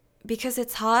because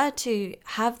it's hard to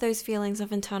have those feelings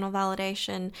of internal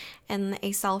validation and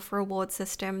a self-reward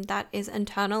system that is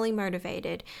internally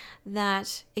motivated,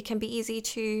 that it can be easy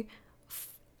to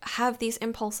have these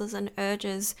impulses and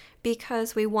urges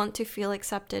because we want to feel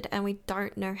accepted and we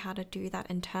don't know how to do that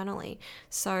internally.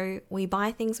 So we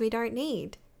buy things we don't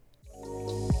need.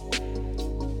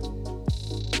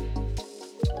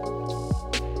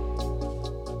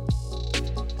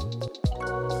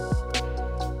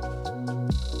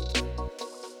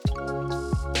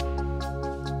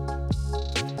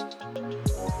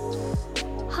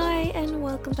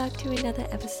 Welcome back to another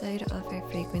episode of Our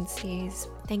Frequencies.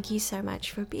 Thank you so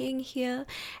much for being here,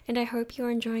 and I hope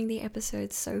you're enjoying the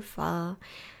episodes so far.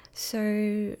 So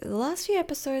the last few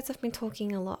episodes I've been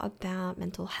talking a lot about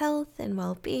mental health and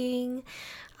well-being,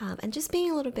 and just being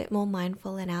a little bit more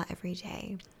mindful in our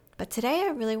everyday. But today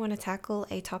I really want to tackle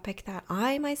a topic that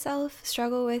I myself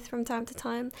struggle with from time to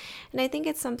time, and I think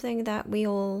it's something that we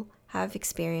all have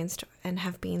experienced and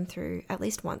have been through at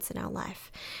least once in our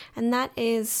life, and that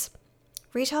is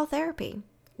retail therapy.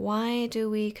 Why do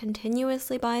we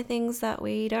continuously buy things that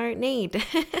we don't need?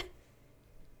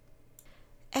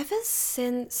 Ever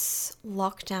since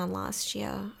lockdown last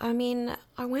year, I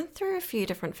went through a few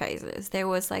different phases. There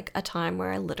was like a time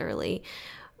where I literally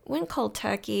went cold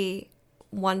turkey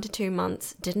 1 to 2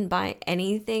 months, didn't buy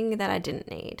anything that I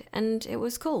didn't need, and it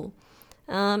was cool.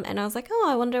 And I was like,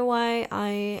 I wonder why I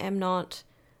am not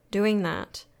doing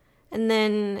that. And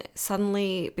then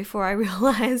suddenly, before I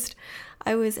realized,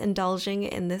 I was indulging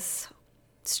in this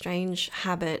strange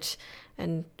habit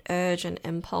and urge and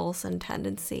impulse and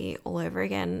tendency all over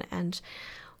again. And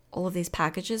all of these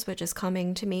packages were just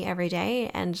coming to me every day.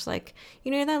 And like,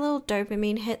 you know, that little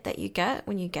dopamine hit that you get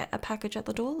when you get a package at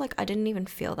the door? Like, I didn't even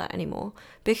feel that anymore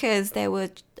because there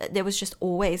was just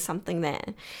always something there.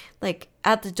 Like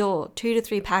at the door, 2 to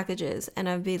 3 packages. And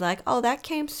I'd be like, oh, that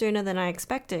came sooner than I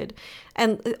expected.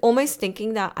 And almost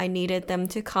thinking that I needed them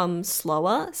to come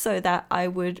slower so that I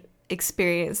would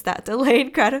experience that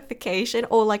delayed gratification,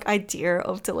 or like idea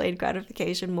of delayed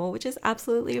gratification more, which is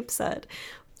absolutely absurd.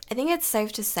 I think it's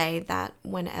safe to say that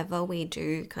whenever we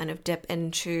do kind of dip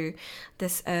into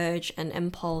this urge and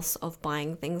impulse of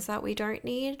buying things that we don't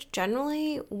need,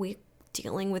 generally we're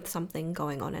dealing with something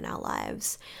going on in our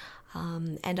lives.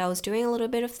 And I was doing a little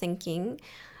bit of thinking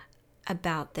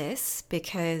about this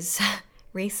because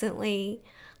recently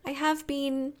I have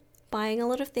been buying a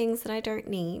lot of things that I don't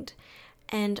need,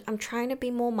 and I'm trying to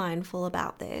be more mindful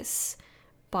about this,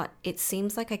 but it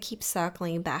seems like I keep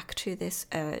circling back to this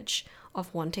urge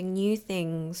of wanting new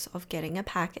things, of getting a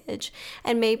package,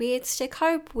 and maybe it's to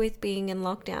cope with being in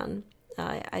lockdown.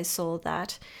 I saw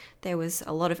that there was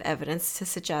a lot of evidence to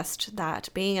suggest that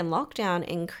being in lockdown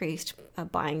increased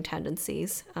buying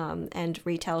tendencies, and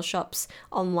retail shops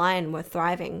online were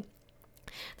thriving.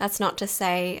 That's not to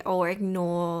say or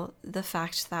ignore the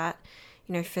fact that,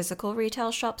 you know, physical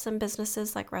retail shops and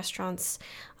businesses like restaurants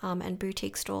and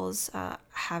boutique stores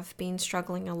have been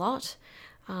struggling a lot,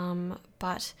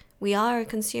 but we are a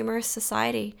consumerist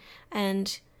society,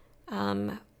 and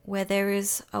where there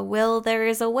is a will, there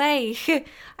is a way.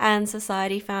 And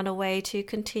society found a way to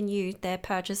continue their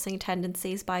purchasing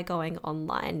tendencies by going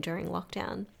online during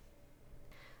lockdown.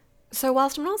 So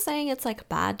whilst I'm not saying it's like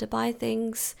bad to buy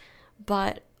things,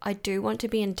 but I do want to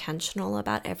be intentional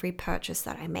about every purchase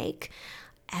that I make.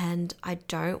 And I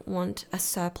don't want a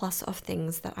surplus of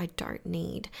things that I don't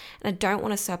need. And I don't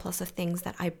want a surplus of things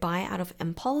that I buy out of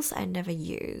impulse and never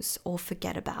use or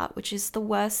forget about, which is the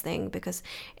worst thing because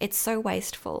it's so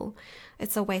wasteful.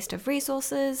 It's a waste of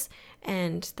resources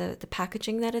and the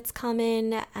packaging that it's come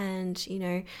in, and, you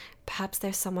know, perhaps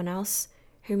there's someone else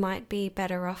who might be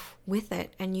better off with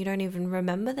it and you don't even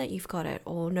remember that you've got it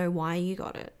or know why you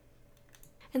got it.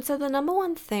 And so the number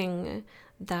one thing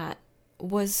that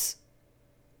was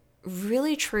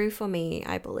really true for me,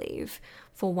 I believe,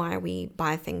 for why we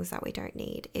buy things that we don't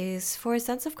need is for a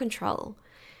sense of control.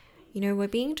 You know, we're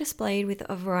being displayed with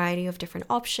a variety of different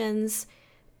options,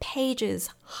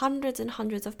 pages, hundreds and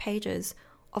hundreds of pages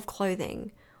of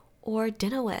clothing or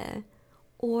dinnerware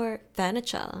or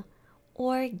furniture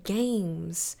or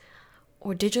games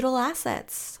or digital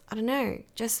assets. I don't know,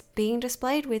 just being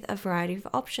displayed with a variety of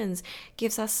options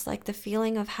gives us like the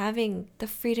feeling of having the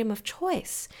freedom of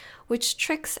choice, which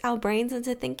tricks our brains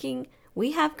into thinking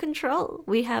we have control,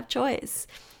 we have choice.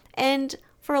 And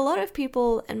for a lot of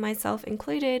people, and myself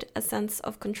included, a sense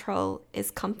of control is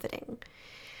comforting.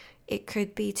 It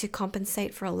could be to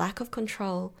compensate for a lack of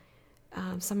control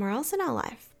somewhere else in our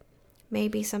life.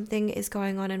 Maybe something is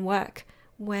going on in work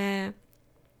where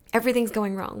everything's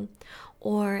going wrong,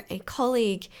 or a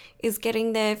colleague is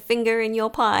getting their finger in your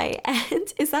pie.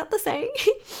 And is that the saying?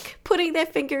 Putting their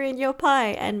finger in your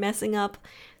pie and messing up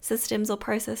systems or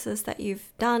processes that you've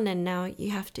done, and now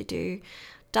you have to do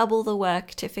double the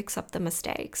work to fix up the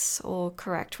mistakes or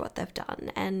correct what they've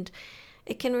done. And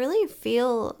it can really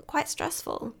feel quite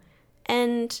stressful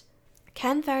and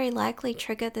can very likely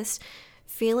trigger this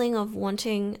feeling of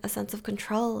wanting a sense of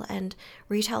control, and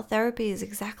retail therapy is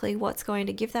exactly what's going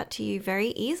to give that to you very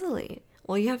easily.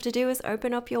 All you have to do is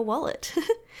open up your wallet.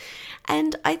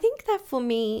 And I think that for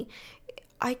me,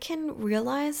 I can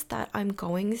realize that I'm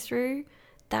going through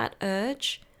that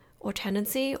urge or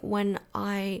tendency when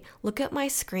I look at my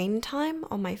screen time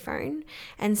on my phone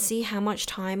and see how much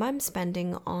time I'm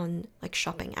spending on like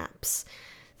shopping apps.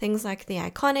 Things like The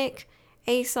Iconic,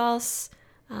 ASOS,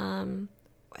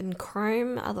 and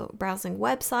Chrome, other browsing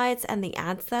websites, and the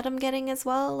ads that I'm getting as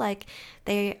well. Like,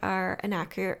 they are an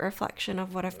accurate reflection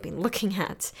of what I've been looking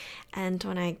at. And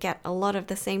when I get a lot of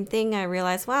the same thing, I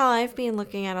realize, wow, I've been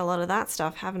looking at a lot of that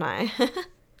stuff, haven't I?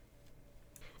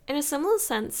 In a similar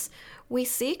sense, we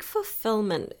seek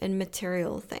fulfillment in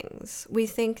material things. We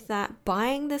think that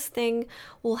buying this thing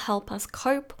will help us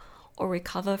cope or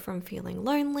recover from feeling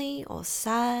lonely or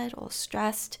sad or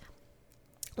stressed.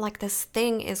 Like, this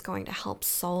thing is going to help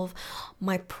solve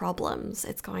my problems.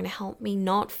 It's going to help me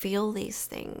not feel these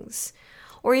things.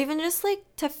 Or even just like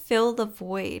to fill the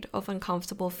void of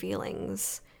uncomfortable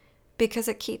feelings, because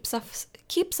it keeps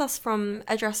us from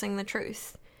addressing the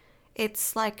truth.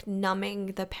 It's like numbing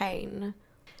the pain.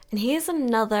 And here's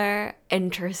another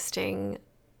interesting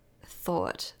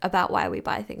thought about why we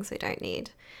buy things we don't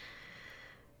need.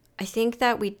 I think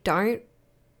that we don't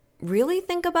really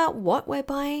think about what we're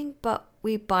buying, but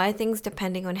we buy things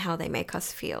depending on how they make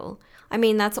us feel. I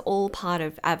mean, that's all part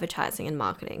of advertising and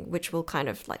marketing, which we'll kind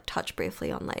of like touch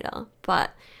briefly on later.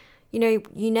 But, you know,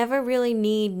 you never really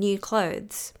need new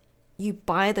clothes. You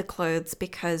buy the clothes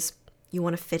because you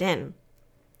want to fit in.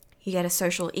 You get a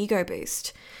social ego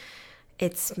boost.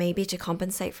 It's maybe to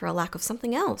compensate for a lack of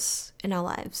something else in our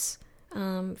lives.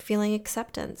 Feeling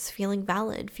acceptance, feeling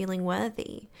valid, feeling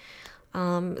worthy.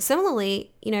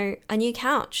 Similarly, you know, a new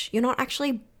couch. You're not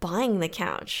actually buying the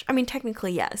couch. I mean,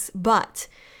 technically, yes, but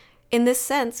in this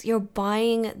sense, you're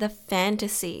buying the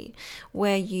fantasy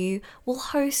where you will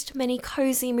host many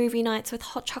cozy movie nights with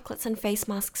hot chocolates and face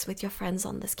masks with your friends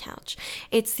on this couch.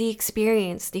 It's the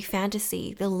experience, the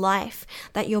fantasy, the life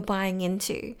that you're buying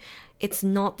into. It's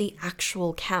not the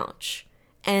actual couch.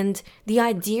 And the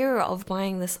idea of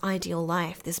buying this ideal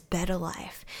life, this better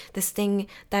life, this thing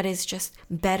that is just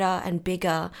better and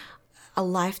bigger, a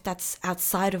life that's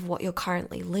outside of what you're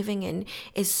currently living in,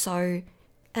 is so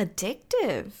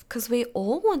addictive, because we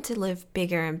all want to live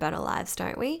bigger and better lives,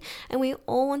 don't we? And we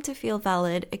all want to feel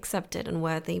valid, accepted, and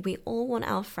worthy. We all want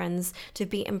our friends to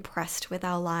be impressed with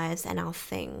our lives and our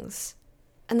things.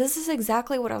 And this is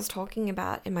exactly what I was talking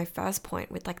about in my first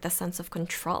point with like the sense of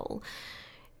control.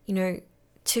 You know,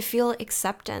 to feel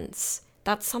acceptance,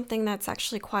 that's something that's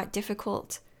actually quite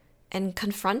difficult and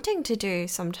confronting to do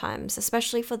sometimes,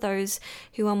 especially for those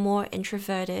who are more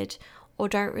introverted or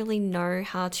don't really know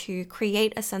how to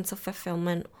create a sense of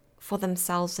fulfillment for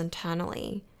themselves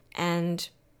internally. And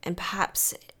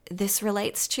perhaps this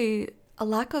relates to a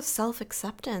lack of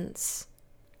self-acceptance.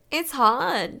 It's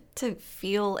hard to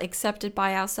feel accepted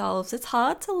by ourselves. It's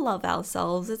hard to love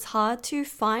ourselves. It's hard to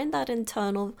find that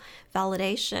internal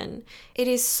validation. It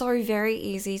is so very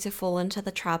easy to fall into the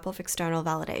trap of external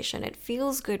validation. It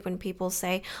feels good when people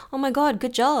say, "Oh my God,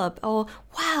 good job," or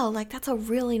 "Wow, like that's a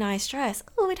really nice dress.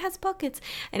 Oh, it has pockets."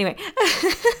 Anyway,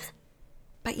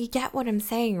 but you get what I'm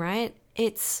saying, right?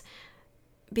 It's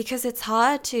because it's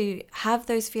hard to have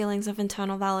those feelings of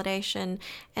internal validation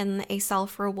and a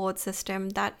self-reward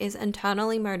system that is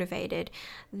internally motivated,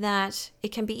 that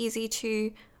it can be easy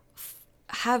to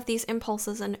have these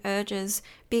impulses and urges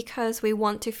because we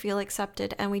want to feel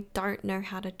accepted and we don't know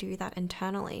how to do that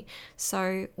internally.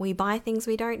 So we buy things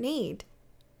we don't need.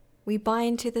 We buy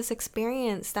into this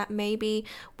experience that maybe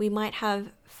we might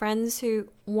have friends who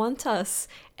want us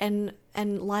and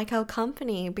like our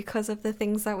company because of the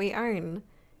things that we own.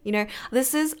 You know,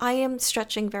 I am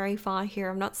stretching very far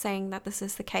here. I'm not saying that this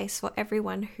is the case for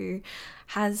everyone who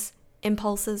has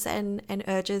impulses and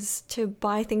urges to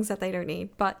buy things that they don't need.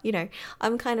 But, you know,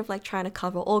 I'm kind of like trying to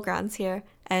cover all grounds here.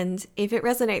 And if it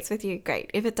resonates with you,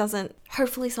 great. If it doesn't,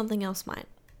 hopefully something else might.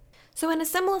 So in a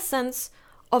similar sense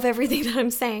of everything that I'm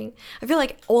saying, I feel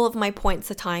like all of my points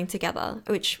are tying together,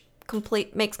 which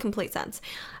makes complete sense.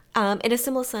 In a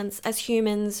similar sense, as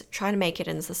humans try to make it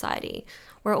in society,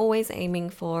 we're always aiming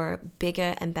for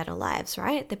bigger and better lives,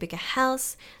 right? The bigger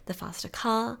house, the faster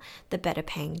car, the better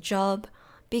paying job,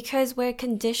 because we're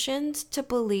conditioned to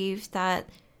believe that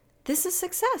this is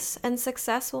success and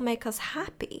success will make us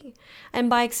happy. And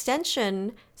by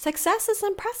extension, success is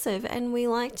impressive and we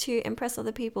like to impress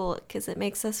other people because it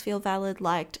makes us feel valid,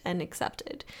 liked, and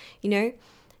accepted.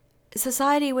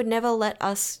 Society would never let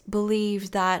us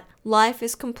believe that life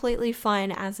is completely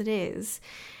fine as it is.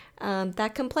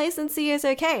 That complacency is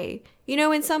okay.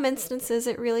 In some instances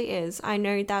it really is. I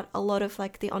know that a lot of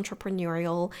like the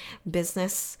entrepreneurial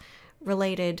business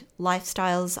related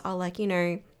lifestyles are like,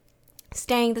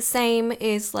 staying the same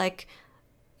is like,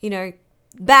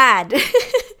 bad.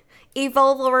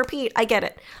 Evolve or repeat. I get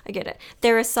it.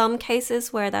 There are some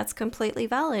cases where that's completely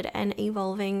valid and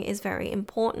evolving is very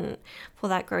important for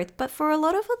that growth. But for a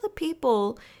lot of other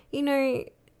people,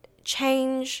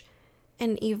 change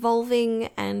and evolving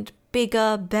and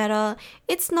bigger, better,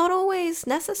 it's not always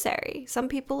necessary. Some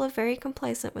people are very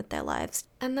complacent with their lives,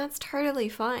 and that's totally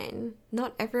fine.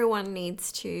 Not everyone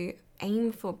needs to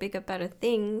aim for bigger, better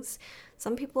things.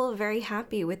 Some people are very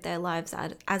happy with their lives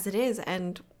as it is,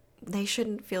 and they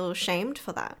shouldn't feel shamed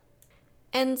for that.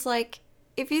 And like,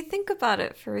 if you think about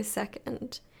it for a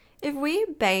second, if we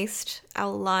based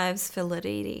our lives'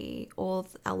 validity or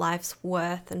our life's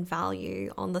worth and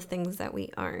value on the things that we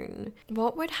own,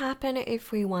 what would happen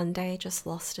if we one day just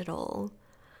lost it all?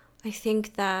 I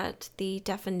think that the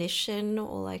definition,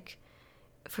 or like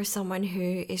for someone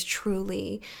who is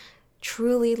truly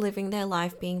living their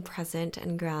life being present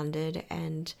and grounded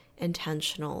and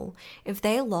intentional, if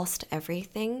they lost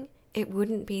everything, it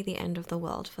wouldn't be the end of the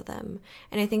world for them.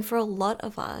 And I think for a lot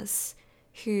of us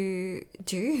who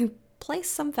do place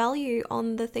some value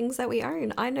on the things that we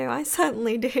own, I know I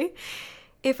certainly do,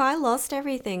 if I lost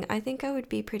everything, I think I would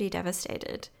be pretty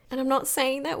devastated. And I'm not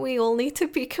saying that we all need to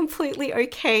be completely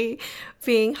okay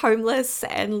being homeless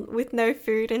and with no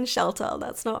food and shelter.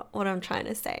 That's not what I'm trying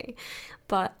to say.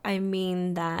 But I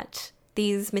mean that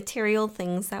these material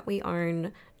things that we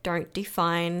own don't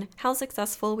define how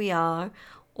successful we are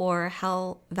or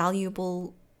how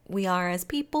valuable we are as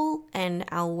people and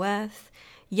our worth.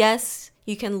 Yes,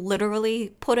 you can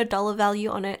literally put a dollar value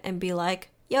on it and be like,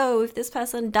 yo, if this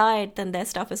person died, then their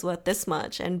stuff is worth this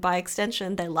much, and by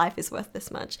extension, their life is worth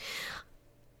this much.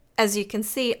 As you can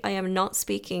see, I am not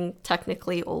speaking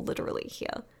technically or literally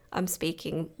here. I'm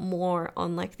speaking more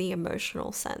on like the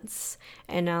emotional sense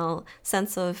and our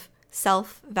sense of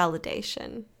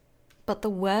self-validation. But the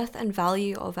worth and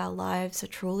value of our lives are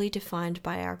truly defined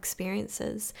by our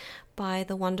experiences, by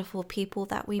the wonderful people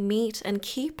that we meet and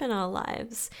keep in our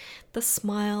lives, the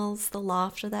smiles, the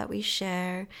laughter that we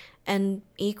share, and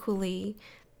equally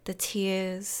the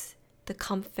tears, the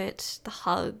comfort, the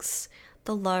hugs,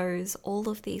 the lows. All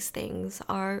of these things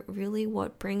are really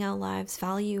what bring our lives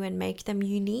value and make them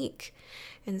unique.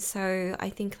 And so I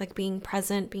think like being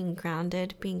present, being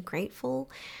grounded, being grateful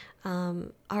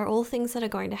are all things that are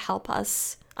going to help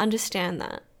us understand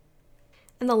that.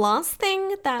 And the last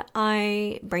thing that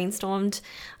I brainstormed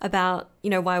about,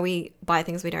 why we buy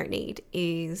things we don't need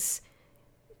is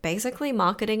basically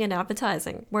marketing and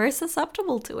advertising. We're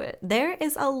susceptible to it. There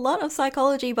is a lot of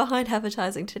psychology behind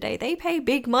advertising today. They pay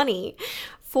big money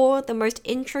for the most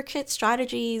intricate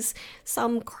strategies,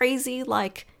 some crazy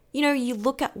you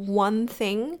look at one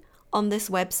thing on this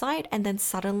website and then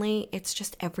suddenly it's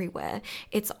just everywhere.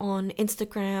 It's on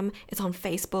Instagram, it's on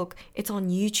Facebook, it's on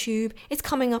YouTube, it's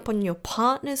coming up on your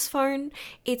partner's phone.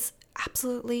 It's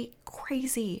absolutely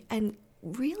crazy and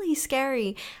really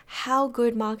scary how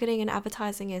good marketing and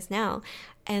advertising is now.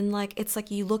 And it's like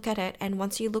you look at it, and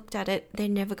once you looked at it, they're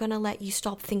never going to let you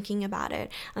stop thinking about it.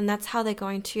 And that's how they're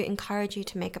going to encourage you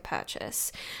to make a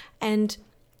purchase. And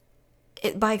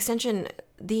by extension,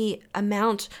 the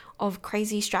amount of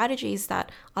crazy strategies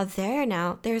that are there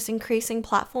now, there's increasing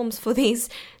platforms for these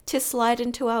to slide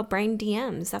into our brain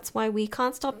DMs. That's why we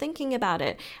can't stop thinking about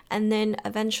it. And then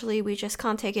eventually we just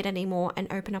can't take it anymore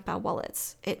and open up our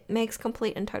wallets. It makes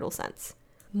complete and total sense.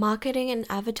 Marketing and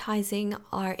advertising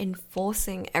are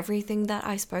enforcing everything that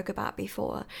I spoke about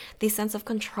before. The sense of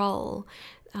control,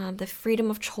 the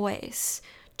freedom of choice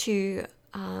to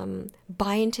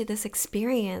buy into this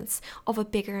experience of a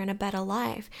bigger and a better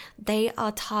life. They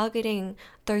are targeting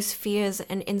those fears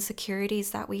and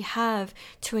insecurities that we have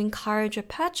to encourage a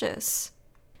purchase.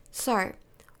 So,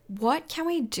 what can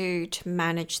we do to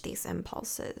manage these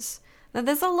impulses? Now,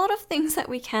 there's a lot of things that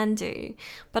we can do,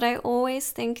 but I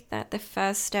always think that the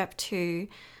first step to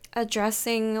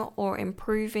addressing or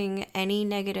improving any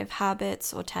negative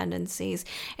habits or tendencies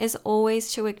is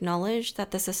always to acknowledge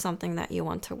that this is something that you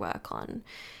want to work on.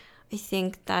 I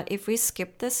think that if we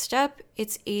skip this step,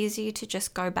 it's easy to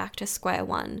just go back to square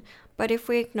one. But if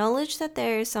we acknowledge that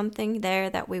there is something there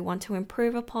that we want to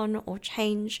improve upon or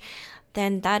change,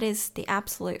 then that is the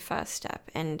absolute first step,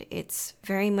 and it's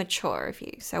very mature of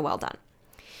you. So well done.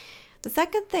 The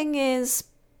second thing is,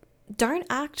 don't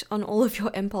act on all of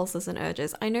your impulses and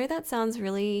urges. I know that sounds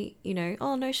really,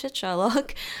 oh no shit,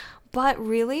 Sherlock, but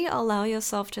really allow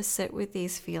yourself to sit with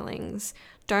these feelings.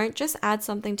 Don't just add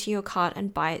something to your cart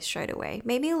and buy it straight away.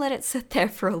 Maybe let it sit there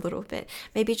for a little bit.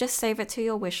 Maybe just save it to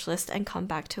your wish list and come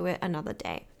back to it another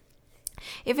day.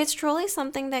 If it's truly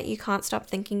something that you can't stop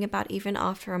thinking about even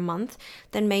after a month,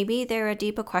 then maybe there are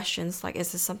deeper questions like,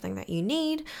 is this something that you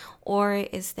need? Or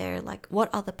is there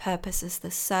what other purpose is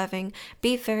this serving?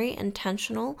 Be very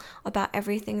intentional about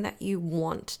everything that you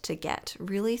want to get.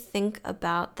 Really think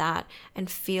about that and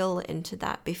feel into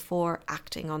that before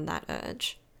acting on that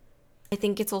urge. I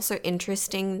think it's also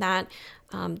interesting that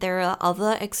there are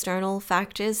other external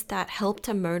factors that help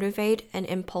to motivate an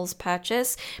impulse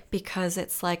purchase, because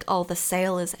it's like, oh, the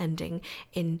sale is ending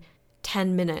in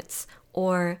 10 minutes,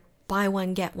 or buy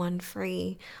one, get one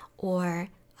free, or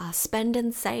spend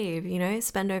and save,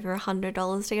 spend over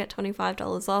 $100 to get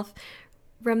 $25 off.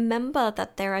 Remember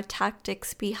that there are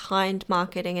tactics behind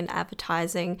marketing and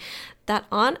advertising that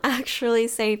aren't actually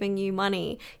saving you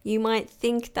money. You might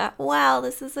think that, wow,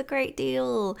 this is a great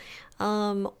deal,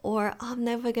 or I'm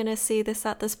never going to see this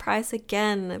at this price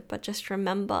again. But just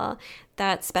remember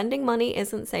that spending money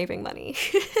isn't saving money.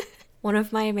 One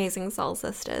of my amazing soul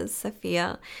sisters,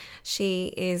 Sophia,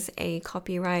 she is a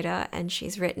copywriter, and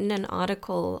she's written an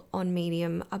article on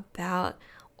Medium about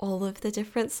all of the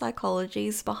different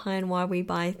psychologies behind why we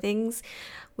buy things,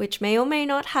 which may or may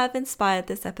not have inspired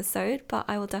this episode, but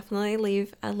I will definitely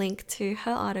leave a link to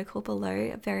her article below.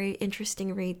 A very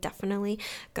interesting read. Definitely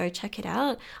go check it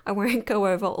out. I won't go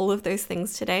over all of those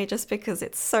things today just because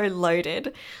it's so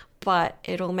loaded, but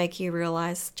it'll make you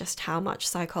realize just how much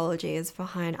psychology is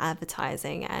behind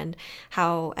advertising and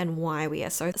how and why we are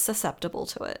so susceptible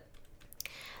to it.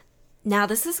 Now,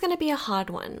 this is going to be a hard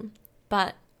one,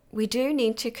 but we do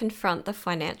need to confront the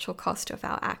financial cost of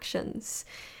our actions.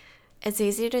 It's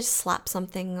easy to slap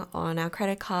something on our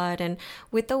credit card, and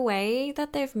with the way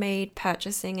that they've made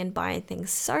purchasing and buying things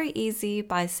so easy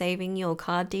by saving your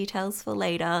card details for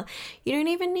later, you don't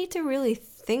even need to really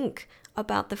think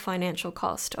about the financial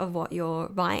cost of what you're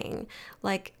buying.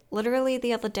 Like literally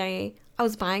the other day, I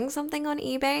was buying something on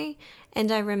eBay,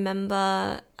 and I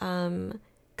remember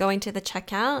going to the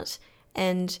checkout,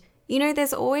 and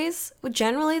there's always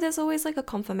like a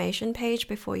confirmation page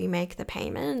before you make the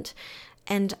payment.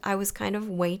 And I was kind of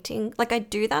waiting. Like I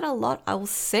do that a lot. I will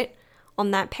sit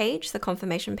on that page, the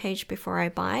confirmation page, before I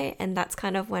buy. And that's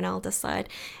kind of when I'll decide,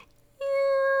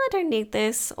 I don't need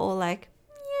this. Or I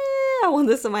want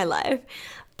this in my life.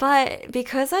 But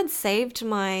because I'd saved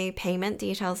my payment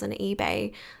details on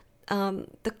eBay,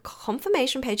 the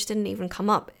confirmation page didn't even come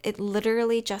up. It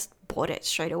literally just bought it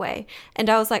straight away. And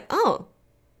I was like, oh,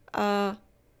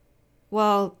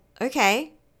 well,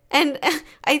 okay. And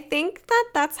I think that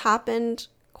that's happened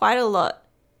quite a lot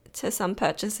to some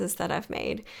purchases that I've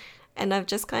made. And I've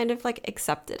just kind of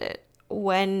accepted it,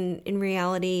 when in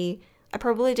reality, I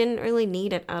probably didn't really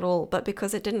need it at all. But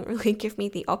because it didn't really give me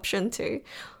the option to,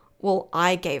 well,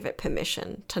 I gave it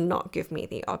permission to not give me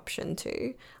the option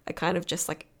to. I kind of just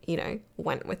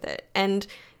went with it. And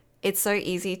it's so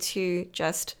easy to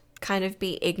just kind of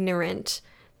be ignorant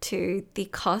to the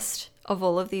cost of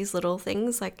all of these little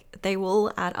things. They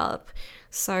will add up.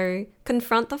 So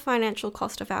confront the financial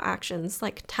cost of our actions.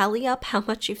 Tally up how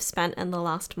much you've spent in the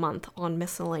last month on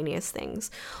miscellaneous things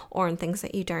or on things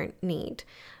that you don't need.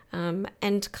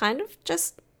 And kind of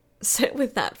just sit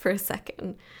with that for a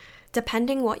second.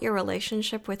 Depending what your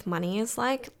relationship with money is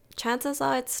like, chances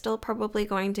are it's still probably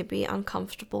going to be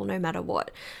uncomfortable no matter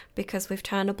what, because we've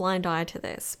turned a blind eye to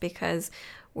this, because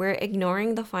we're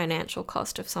ignoring the financial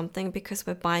cost of something because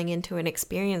we're buying into an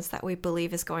experience that we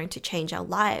believe is going to change our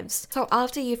lives. So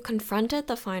after you've confronted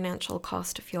the financial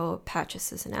cost of your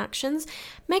purchases and actions,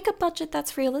 make a budget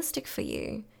that's realistic for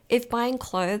you. If buying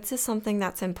clothes is something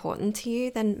that's important to you,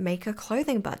 then make a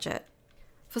clothing budget.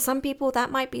 For some people,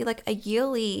 that might be a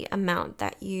yearly amount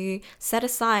that you set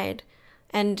aside.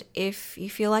 And if you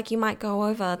feel like you might go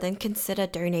over, then consider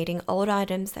donating old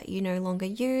items that you no longer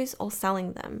use or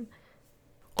selling them.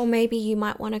 Or maybe you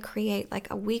might want to create like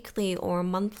a weekly or a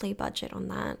monthly budget on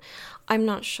that. I'm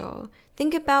not sure.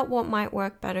 Think about what might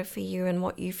work better for you and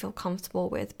what you feel comfortable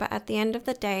with. But at the end of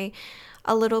the day,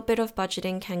 a little bit of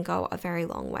budgeting can go a very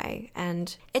long way.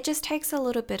 And it just takes a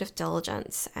little bit of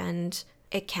diligence, and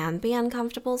it can be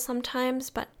uncomfortable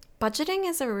sometimes, but budgeting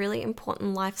is a really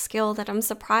important life skill that I'm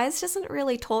surprised isn't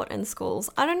really taught in schools.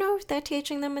 I don't know if they're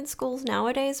teaching them in schools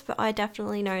nowadays, but I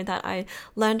definitely know that I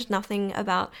learned nothing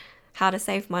about how to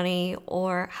save money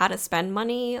or how to spend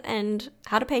money and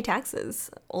how to pay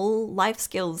taxes. All life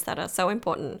skills that are so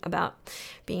important about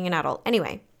being an adult.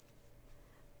 Anyway,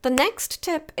 the next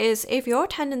tip is if your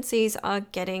tendencies are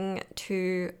getting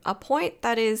to a point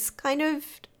that is kind of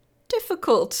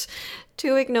difficult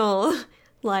to ignore,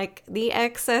 like the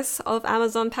excess of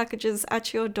Amazon packages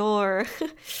at your door,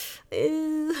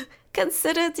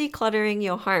 consider decluttering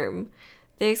your home.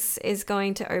 This is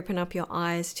going to open up your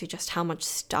eyes to just how much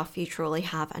stuff you truly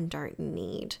have and don't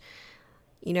need.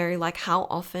 You know, like how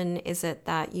often is it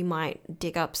that you might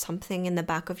dig up something in the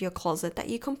back of your closet that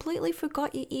you completely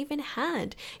forgot you even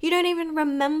had? You don't even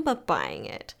remember buying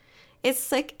it.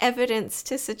 It's like evidence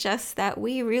to suggest that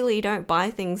we really don't buy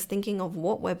things thinking of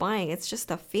what we're buying. It's just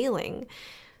a feeling.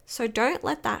 So don't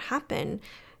let that happen.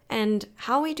 And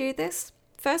how we do this?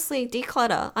 Firstly,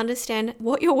 declutter. Understand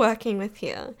what you're working with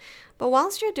here. But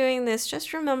whilst you're doing this,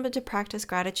 just remember to practice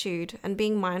gratitude and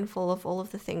being mindful of all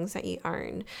of the things that you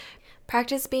own.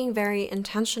 Practice being very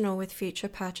intentional with future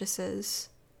purchases.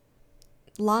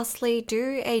 Lastly,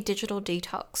 do a digital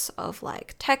detox of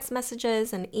like text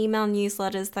messages and email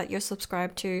newsletters that you're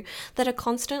subscribed to that are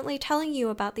constantly telling you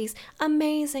about these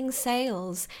amazing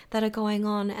sales that are going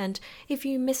on. And if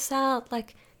you miss out,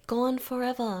 like Gone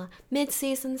Forever,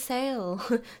 mid-season sale,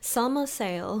 summer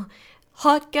sale,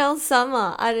 hot girl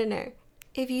summer, I don't know.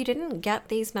 If you didn't get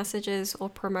these messages or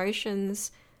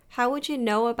promotions, how would you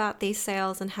know about these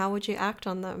sales and how would you act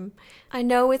on them? I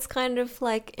know it's kind of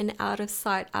like an out of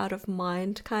sight, out of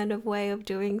mind kind of way of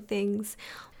doing things,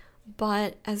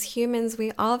 but as humans,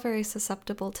 we are very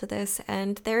susceptible to this,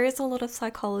 and there is a lot of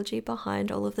psychology behind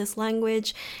all of this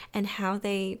language and how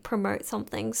they promote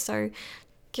something. So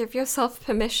give yourself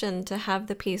permission to have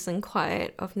the peace and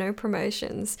quiet of no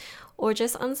promotions, or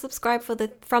just unsubscribe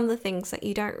from the things that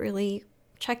you don't really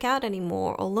check out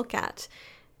anymore or look at.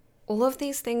 All of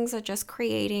these things are just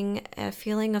creating a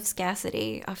feeling of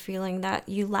scarcity, a feeling that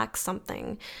you lack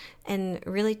something, and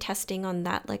really testing on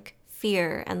that like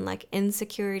fear and like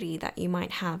insecurity that you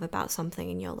might have about something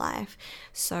in your life.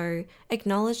 So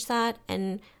acknowledge that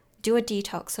and do a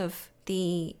detox of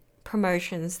the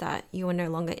promotions that you are no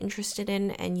longer interested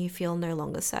in and you feel no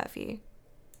longer serve you.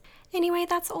 Anyway,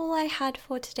 that's all I had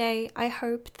for today. I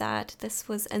hope that this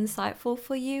was insightful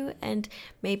for you, and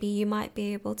maybe you might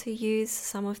be able to use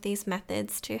some of these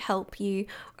methods to help you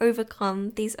overcome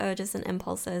these urges and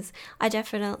impulses. I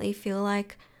definitely feel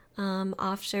like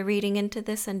after reading into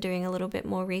this and doing a little bit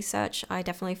more research, I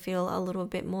definitely feel a little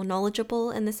bit more knowledgeable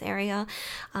in this area.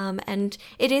 And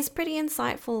it is pretty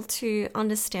insightful to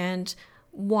understand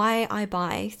why I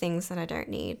buy things that I don't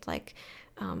need. Like,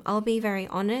 I'll be very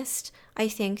honest. I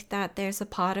think that there's a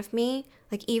part of me,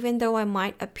 like even though I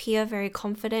might appear very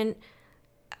confident,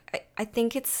 I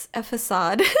think it's a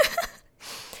facade.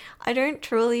 I don't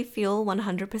truly feel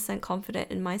 100%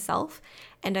 confident in myself.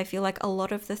 And I feel like a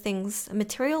lot of the things,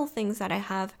 material things that I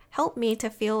have help me to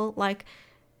feel like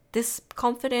this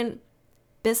confident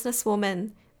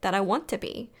businesswoman that I want to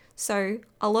be. So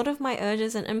a lot of my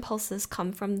urges and impulses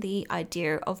come from the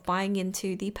idea of buying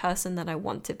into the person that I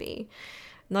want to be.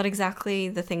 Not exactly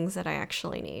the things that I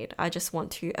actually need. I just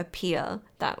want to appear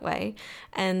that way.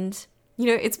 And, you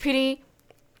know, it's pretty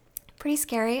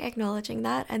scary acknowledging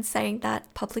that and saying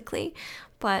that publicly.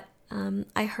 But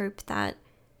I hope that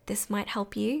this might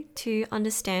help you to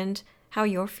understand how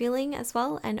you're feeling as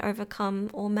well and overcome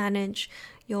or manage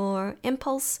your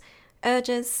impulse,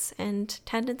 urges, and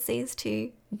tendencies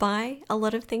to buy a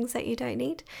lot of things that you don't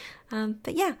need.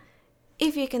 But yeah.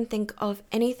 If you can think of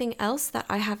anything else that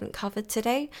I haven't covered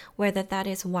today, whether that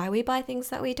is why we buy things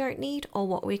that we don't need or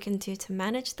what we can do to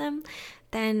manage them,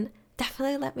 then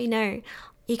definitely let me know.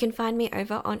 You can find me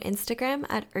over on Instagram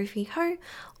at OFIHO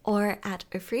or at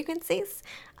OFrequencies.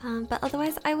 But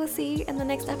otherwise, I will see you in the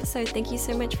next episode. Thank you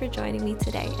so much for joining me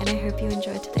today, and I hope you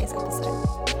enjoyed today's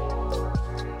episode.